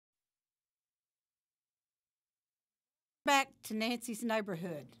back to Nancy's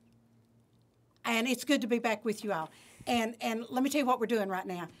neighborhood. And it's good to be back with you all. And let me tell you what we're doing right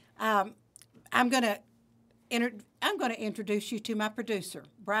now. I'm going to introduce you to my producer,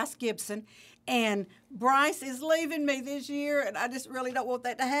 Brice Gibson. And Brice is leaving me this year, and I just really don't want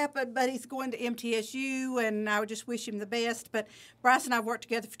that to happen, but he's going to MTSU, and I would just wish him the best. But Brice and I have worked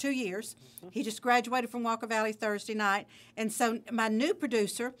together for 2 years. He just graduated from Walker Valley Thursday night. And so my new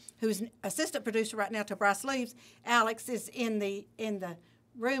producer, who's an assistant producer right now till Brice leaves, Alex, is in the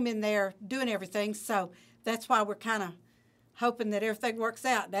room in there doing everything. So that's why we're kind of hoping that everything works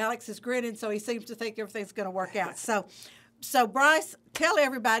out. And Alex is grinning, so he seems to think everything's going to work out. So Brice, tell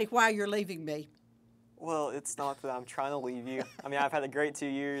everybody why you're leaving me. Well, it's not that I'm trying to leave you. I mean, I've had a great 2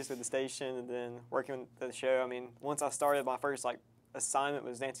 years with the station and then working with the show. I mean, once I started, my first assignment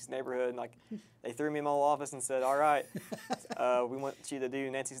was Nancy's Neighborhood. And, they threw me in my little office and said, "All right, we want you to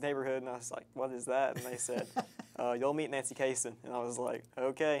do Nancy's Neighborhood." And I was like, "What is that?" And they said, "You'll meet Nancy Kaysen." And I was like,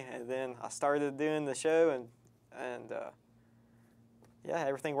 "Okay." And then I started doing the show, and yeah,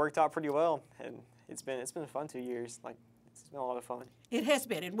 everything worked out pretty well. And it's been a fun 2 years. It's been a lot of fun. It has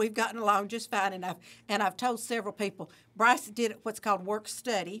been, and we've gotten along just fine. And I've told several people, Brice did what's called work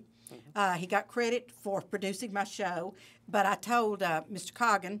study. He got credit for producing my show, but I told Mr.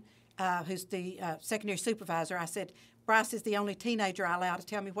 Coggin, who's the secondary supervisor, I said, Brice is the only teenager I allow to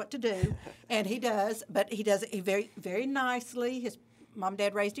tell me what to do, and he does, but he does it very, very nicely. His mom and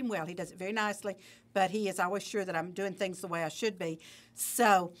dad raised him well. He does it very nicely, but he is always sure that I'm doing things the way I should be.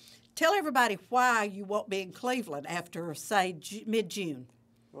 So tell everybody why you won't be in Cleveland after, say, mid-June.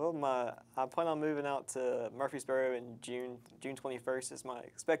 Well, I plan on moving out to Murfreesboro in June. June 21st is my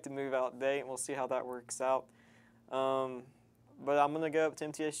expected move-out date, and we'll see how that works out. But I'm going to go up to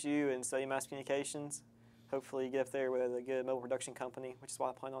MTSU and study mass communications. Hopefully get up there with a good mobile production company, which is what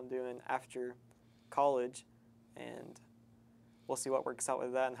I plan on doing after college. And we'll see what works out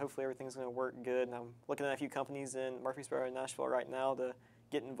with that, and hopefully everything's going to work good. And I'm looking at a few companies in Murfreesboro and Nashville right now to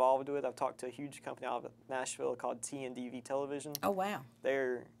get involved with. I've talked to a huge company out of Nashville called T&DV Television. Oh, wow.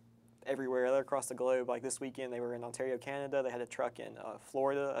 They're everywhere. They're across the globe. Like this weekend, they were in Ontario, Canada. They had a truck in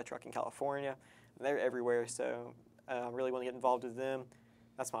Florida, a truck in California. They're everywhere, so I really want to get involved with them.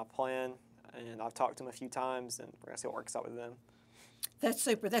 That's my plan, and I've talked to them a few times, and we're going to see what works out with them. That's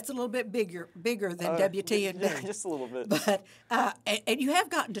super. That's a little bit bigger than WT&B. Yeah, just a little bit. But and you have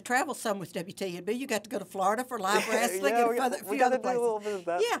gotten to travel some with WT&B. You got to go to Florida for live wrestling and we got to do a little bit of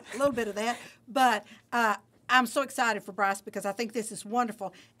that. Yeah, a little bit of that. But I'm so excited for Brice because I think this is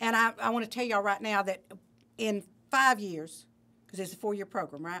wonderful. And I want to tell y'all right now that in 5 years, because it's a 4-year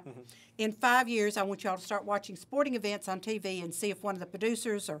program, right? Mm-hmm. In 5 years, I want y'all to start watching sporting events on TV and see if one of the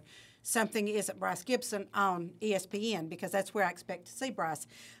producers or something isn't Brice Gibson on ESPN, because that's where I expect to see Brice.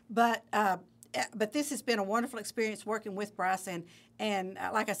 But this has been a wonderful experience working with Brice, and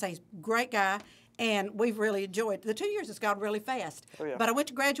like I say, he's a great guy, and we've really enjoyed. The 2 years has gone really fast. Oh, yeah. But I went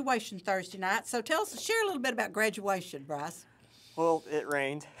to graduation Thursday night, so share a little bit about graduation, Brice. Well, it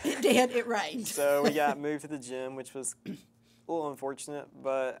rained. It did. It rained. So we got moved to the gym, which was a little unfortunate,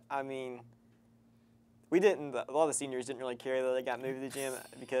 but I mean, a lot of the seniors didn't really care that they got moved to the gym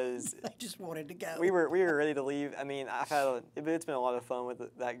because they just wanted to go. We were ready to leave. I mean, it's been a lot of fun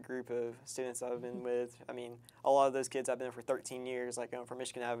with that group of students I've been with. I mean, a lot of those kids I've been with for 13 years, like going from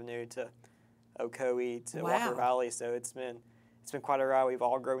Michigan Avenue to Ocoee to Walker Valley. So it's been quite a ride. We've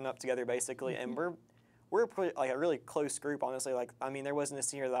all grown up together basically, and we're a really close group, honestly. I mean, there wasn't a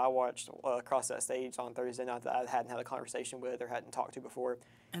senior that I watched across that stage on Thursday night that I hadn't had a conversation with or hadn't talked to before.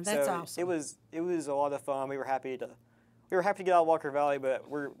 And that's awesome. It was a lot of fun. We were happy to get out of Walker Valley, but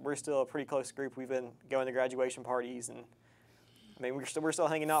we're still a pretty close group. We've been going to graduation parties, and I mean we're still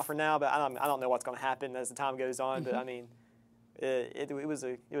hanging out for now. But I don't know what's going to happen as the time goes on. But I mean, it was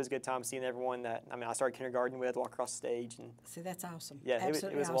a good time seeing everyone that I started kindergarten with, walk across the stage, and see, that's awesome. Yeah,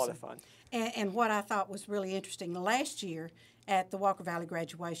 it was a lot of fun. And what I thought was really interesting, last year at the Walker Valley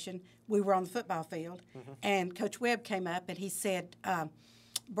graduation, we were on the football field, and Coach Webb came up and he said,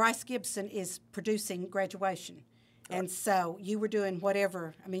 Brice Gibson is producing graduation. Right. And so you were doing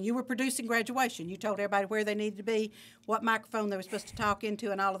whatever. I mean, you were producing graduation. You told everybody where they needed to be, what microphone they were supposed to talk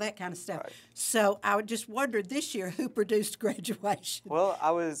into, and all of that kind of stuff. Right. So I just wondered this year who produced graduation. Well,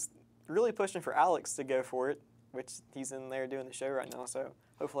 I was really pushing for Alex to go for it, which he's in there doing the show right now. So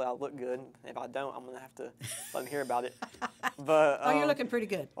hopefully I'll look good. If I don't, I'm going to have to let him hear about it. But you're looking pretty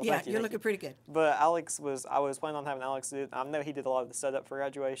good. Well, yeah, you're looking pretty good. But I was planning on having Alex do it. I know he did a lot of the setup for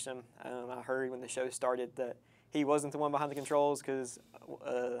graduation. I heard when the show started that he wasn't the one behind the controls because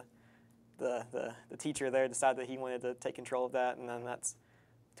the teacher there decided that he wanted to take control of that, and then that's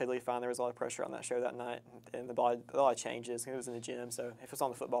totally fine. There was a lot of pressure on that show that night, and a lot of changes. It was in the gym, so if it was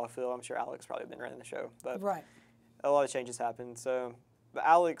on the football field, I'm sure Alex probably been running the show. But Right. a lot of changes happened. So, but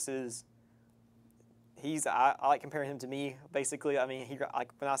Alex I like comparing him to me. Basically, I mean,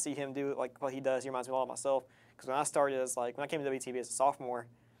 like when I see him do like what he does, he reminds me a lot of myself. Because when I started when I came to WTB as a sophomore,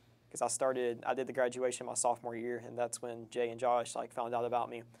 because I did the graduation my sophomore year, and that's when Jay and Josh like found out about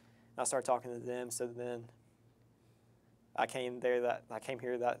me, and I started talking to them. So then I came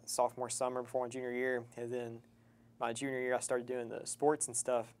here that sophomore summer before my junior year, and then my junior year I started doing the sports and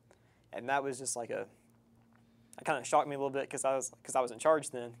stuff, and that was just like it kind of shocked me a little bit because I was in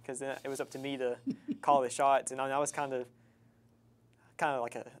charge then, because then it was up to me to call the shots, and I was kind of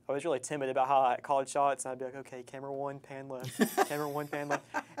like I was really timid about how I called shots, and I'd be like, okay, camera one, pan left, camera one, pan left,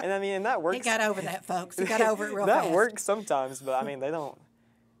 and I mean, and that works. He got over that, folks. He got over it real fast. That works sometimes, but I mean, they don't.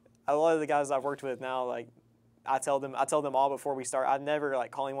 A lot of the guys I've worked with now, like I tell them all before we start. I never like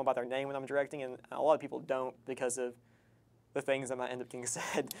call anyone by their name when I'm directing, and a lot of people don't because of the things that might end up getting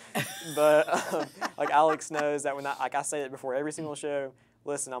said. But like Alex knows that when I say it before every single show.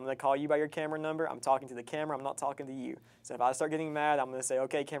 Listen, I'm going to call you by your camera number. I'm talking to the camera. I'm not talking to you. So if I start getting mad, I'm going to say,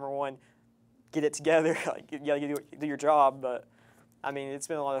 okay, camera one, get it together. Like, you got to do your job. But, I mean, it's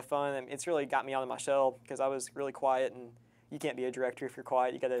been a lot of fun. And it's really got me out of my shell because I was really quiet. And you can't be a director if you're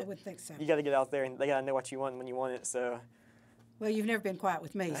quiet. I would think so. You got to get out there, and they got to know what you want when you want it. So. Well, you've never been quiet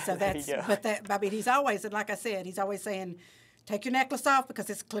with me. So that's, I mean, he's always, and like I said, he's always saying, take your necklace off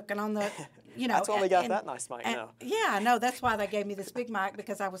because it's clicking on the, That's why we got that nice mic now. Yeah, I know. That's why they gave me this big mic,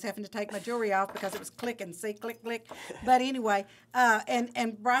 because I was having to take my jewelry off because it was clicking. See, click, click. But anyway,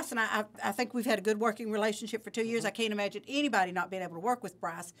 and Brice and I think we've had a good working relationship for 2 years. I can't imagine anybody not being able to work with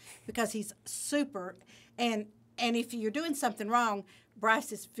Brice because he's super. And if you're doing something wrong,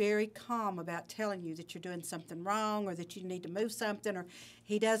 Brice is very calm about telling you that you're doing something wrong or that you need to move something, or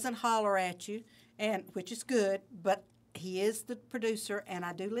he doesn't holler at you, and which is good, but he is the producer, and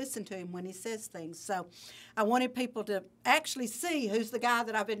I do listen to him when he says things. So I wanted people to actually see who's the guy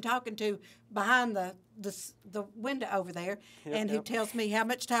that I've been talking to behind the window over there, who tells me how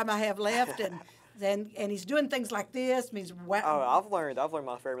much time I have left, and he's doing things like this. Means wow. Oh, I've learned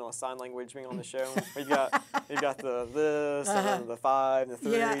my favorite amount of sign language being on the show. We've got the this and the 5 and the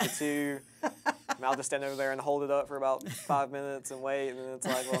 3, the 2. And I'll just stand over there and hold it up for about 5 minutes and wait, and then it's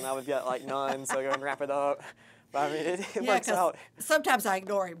like, well, now we've got like none, so go and wrap it up. But I mean, it works out. Sometimes I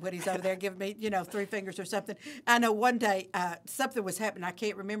ignore him when he's over there giving me, 3 fingers or something. I know one day something was happening. I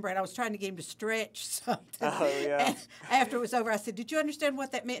can't remember, and I was trying to get him to stretch something. Oh, yeah. And after it was over, I said, did you understand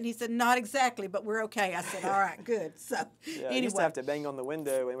what that meant? And he said, not exactly, but we're okay. I said, all right, good. So yeah, anyway. I used to have to bang on the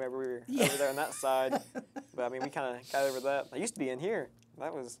window whenever we were over there on that side. But, I mean, we kind of got over that. I used to be in here.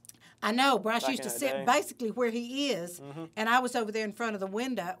 That was... I know. Brice used to sit basically where he is, and I was over there in front of the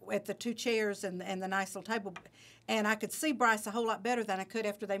window at the 2 chairs and the nice little table, and I could see Brice a whole lot better than I could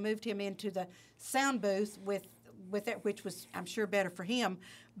after they moved him into the sound booth with that, which was, I'm sure, better for him.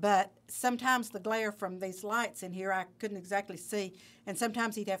 But sometimes the glare from these lights in here I couldn't exactly see, and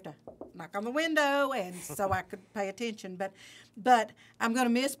sometimes he'd have to knock on the window, and so I could pay attention. But I'm going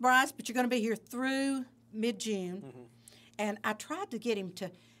to miss Brice, but you're going to be here through mid-June, and I tried to get him to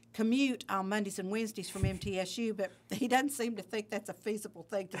commute on Mondays and Wednesdays from MTSU, but he doesn't seem to think that's a feasible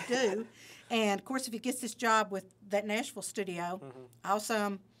thing to do. And, of course, if he gets this job with that Nashville studio,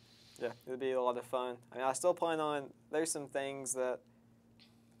 awesome. Yeah, it'll be a lot of fun. I mean, I still plan on, there's some things that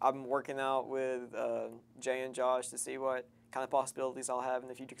I'm working out with Jay and Josh to see what kind of possibilities I'll have in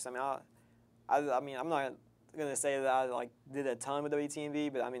the future. Because, I mean, I'm not going to say that I, did a ton with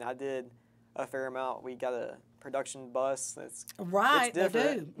WTMV, but, I mean, I did a fair amount. We got a production bus. It's different,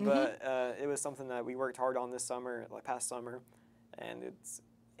 they do. But it was something that we worked hard on this summer, past summer, and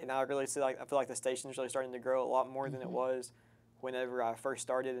I really see I feel like the station's really starting to grow a lot more than it was whenever I first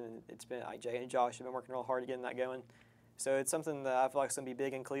started, and it's been Jay and Josh have been working real hard to getting that going. So it's something that I feel like is going to be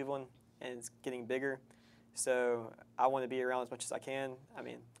big in Cleveland, and it's getting bigger. So I want to be around as much as I can. I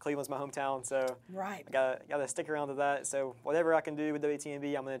mean, Cleveland's my hometown, so I gotta stick around to that. So whatever I can do with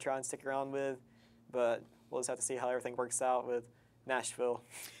WTMB, I'm going to try and stick around with, but we'll just have to see how everything works out with Nashville.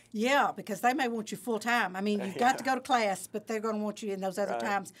 Yeah, because they may want you full time. I mean, you've got to go to class, but they're going to want you in those other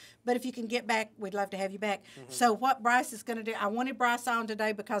times. But if you can get back, we'd love to have you back. So what Brice is going to do, I wanted Brice on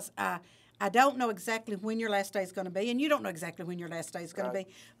today because I don't know exactly when your last day is going to be, and you don't know exactly when your last day is going to be.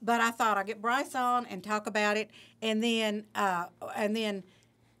 But I thought I'll get Brice on and talk about it, and then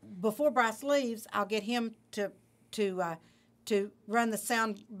before Brice leaves, I'll get him to run the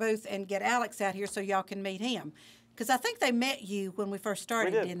sound booth and get Alex out here so y'all can meet him. because I think they met you when we first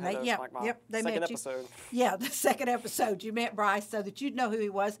started, We did. didn't Had they? a- Yeah, like my yep, they second met you. episode. Yeah, the second episode, you met Brice so that you'd know who he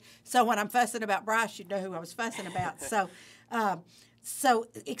was. So when I'm fussing about Brice, you'd know who I was fussing about. So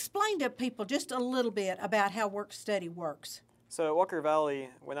explain to people just a little bit about how work study works. So at Walker Valley,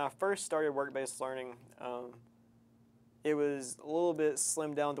 when I first started work-based learning, it was a little bit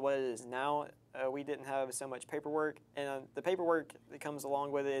slimmed down to what it is now. We didn't have so much paperwork, and the paperwork that comes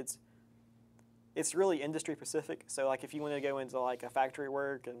along with it, it's really industry specific. So like if you want to go into like a factory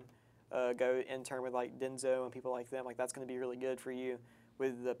work and go intern with like Denso and people like them, like that's going to be really good for you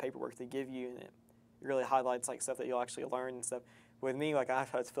with the paperwork they give you, and it really highlights like stuff that you'll actually learn and stuff. With me, like I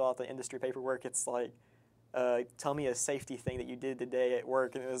have to fill out the industry paperwork. It's like, tell me a safety thing that you did today at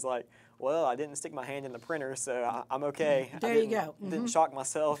work, and it was like, well, I didn't stick my hand in the printer, so I'm okay. There you go. Didn't shock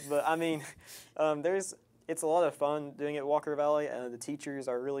myself, but I mean, it's a lot of fun doing it at Walker Valley, and the teachers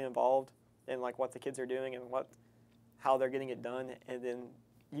are really involved in like what the kids are doing and how they're getting it done, and then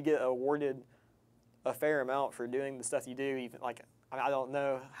you get awarded a fair amount for doing the stuff you do. Even like I don't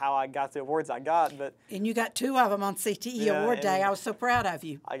know how I got the awards I got, but And you got 2 of them on CTE Award Day. I was so proud of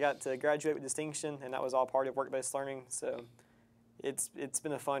you. I got to graduate with distinction, and that was all part of work-based learning. So it's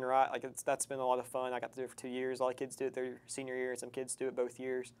been a fun ride. Like that's been a lot of fun. I got to do it for 2 years. A lot of kids do it their senior year, and some kids do it both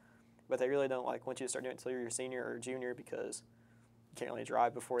years. But they really don't want you to start doing it until you're a senior or junior because you can't really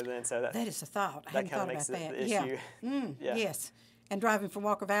drive before then. So That is a thought. I hadn't thought about that. The Yeah. issue. Yeah. Yes. And driving from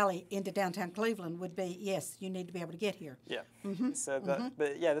Walker Valley into downtown Cleveland would be, yes, you need to be able to get here. Yeah. So,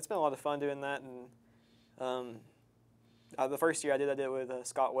 but yeah, that's been a lot of fun doing that. And the first year I did it with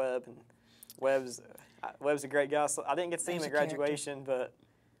Scott Webb, and Webb's a great guy. So I didn't get to see him at graduation, but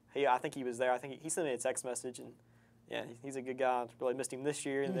I think he was there. I think he sent me a text message, and yeah, he's a good guy. I really missed him this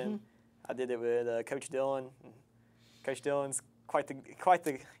year. And then I did it with Coach Dillon. And Coach Dillon's quite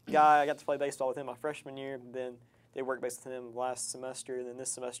the guy. I got to play baseball with him my freshman year. Then did work-based with him last semester, and then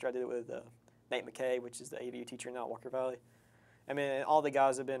this semester I did it with Nate McKay, which is the AVU teacher now at Walker Valley. I mean, all the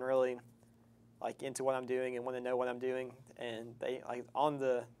guys have been really like into what I'm doing and want to know what I'm doing, and they like on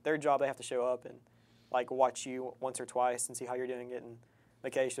their job they have to show up and like watch you once or twice and see how you're doing it. And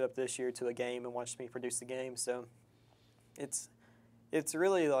McKay showed up this year to a game and watched me produce the game, so it's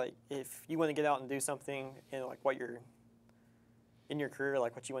really like if you want to get out and do something in like what you're in your career,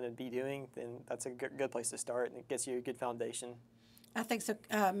 like what you want to be doing, then that's a good place to start, and it gets you a good foundation. I think so.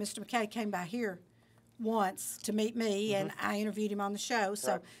 Mr. McKay came by here once to meet me, and I interviewed him on the show.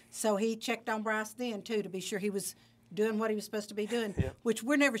 So he checked on Brice then, too, to be sure he was doing what he was supposed to be doing, which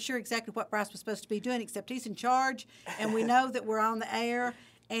we're never sure exactly what Brice was supposed to be doing, except he's in charge, and we know that we're on the air,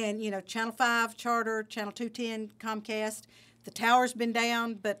 and, you know, Channel 5, Charter, Channel 210, Comcast. The tower's been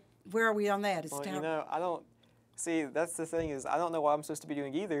down, but where are we on that? Well, you know, I don't... See, that's the thing is I don't know what I'm supposed to be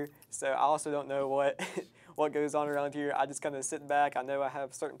doing either, so I also don't know what goes on around here. I just kind of sit back. I know I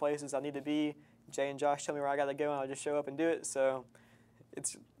have certain places I need to be. Jay and Josh tell me where I got to go, and I'll just show up and do it. So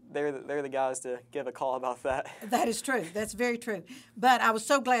they're the guys to give a call about that. That is true. That's very true. But I was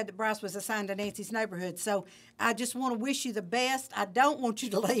so glad that Brice was assigned to Nancy's neighborhood. So I just want to wish you the best. I don't want you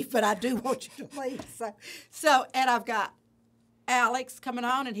to leave, but I do want you to leave. So and I've got Alex coming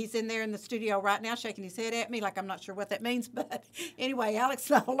on, and he's in there in the studio right now shaking his head at me like I'm not sure what that means. But anyway, Alex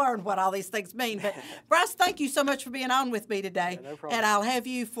and I'll learn what all these things mean. But Brice, thank you so much for being on with me today. Yeah, no problem. And I'll have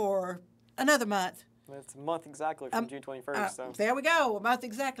you for another month. It's a month exactly from June 21st. So There we go, a month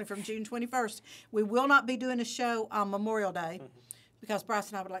exactly from June 21st. We will not be doing a show on Memorial Day because Brice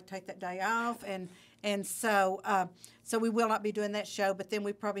and I would like to take that day off. And so we will not be doing that show, but then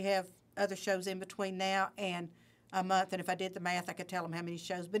we probably have other shows in between now and a month, and if I did the math, I could tell them how many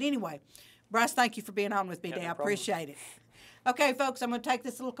shows. But anyway, Brice, thank you for being on with me today. I appreciate it. Okay, folks, I'm going to take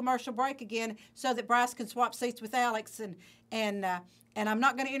this little commercial break again so that Brice can swap seats with Alex, and I'm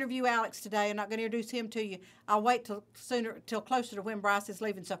not going to interview Alex today. I'm not going to introduce him to you. I'll wait till closer to when Brice is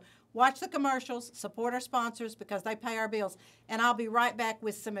leaving. So watch the commercials, support our sponsors because they pay our bills, and I'll be right back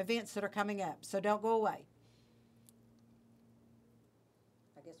with some events that are coming up. So don't go away.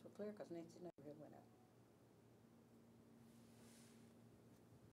 I guess we're clear because Nancy's neighborhood went up.